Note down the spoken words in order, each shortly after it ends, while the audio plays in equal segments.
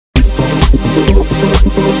What's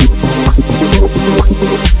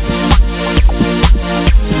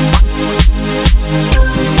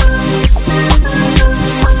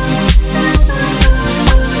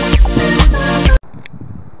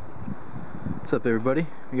up, everybody?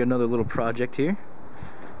 We got another little project here.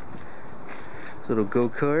 This little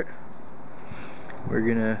go-kart. We're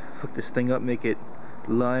gonna hook this thing up, make it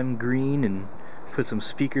lime green, and put some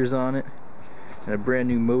speakers on it and a brand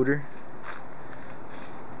new motor,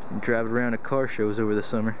 and drive it around at car shows over the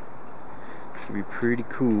summer. It'll be pretty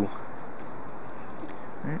cool.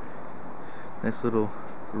 All right. Nice little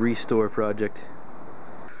restore project.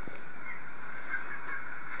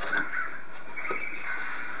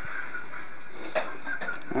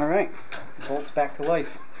 Alright, bolt's back to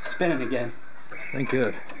life. It's spinning again. Thank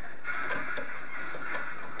God.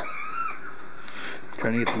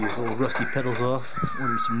 Trying to get these little rusty pedals off,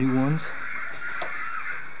 order some new ones.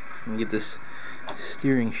 And get this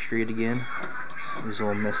steering straight again. It was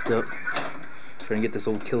all messed up. Trying to get this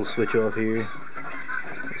old kill switch off here.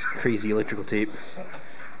 This crazy electrical tape.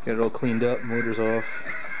 Got it all cleaned up, motor's off.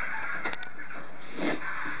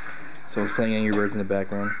 Someone's playing Angry Birds in the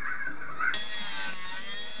background.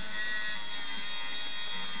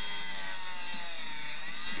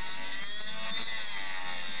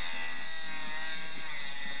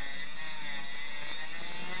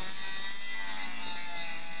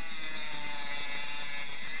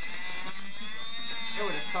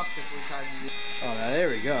 Oh, now there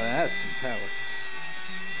we go. That's some power.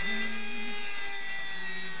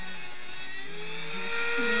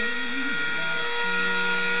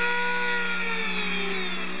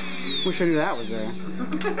 Wish I knew that was there.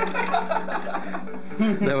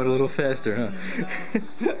 That went a little faster, huh?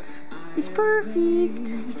 It's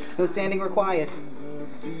perfect. No sanding required.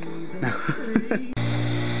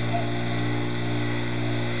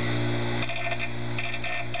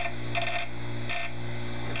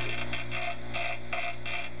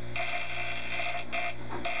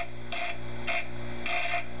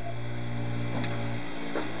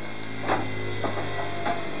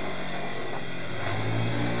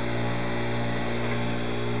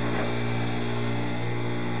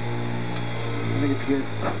 I think it's good.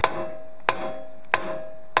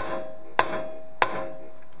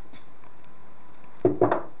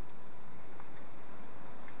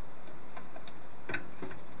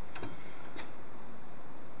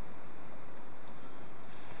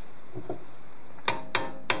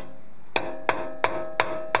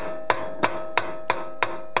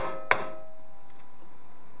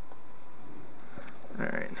 All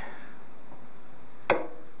right.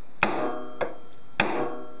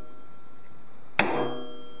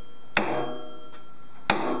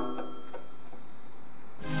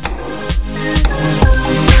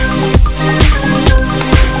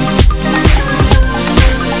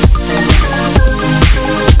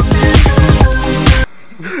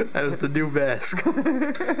 That was the new mask. I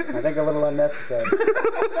think a little unnecessary.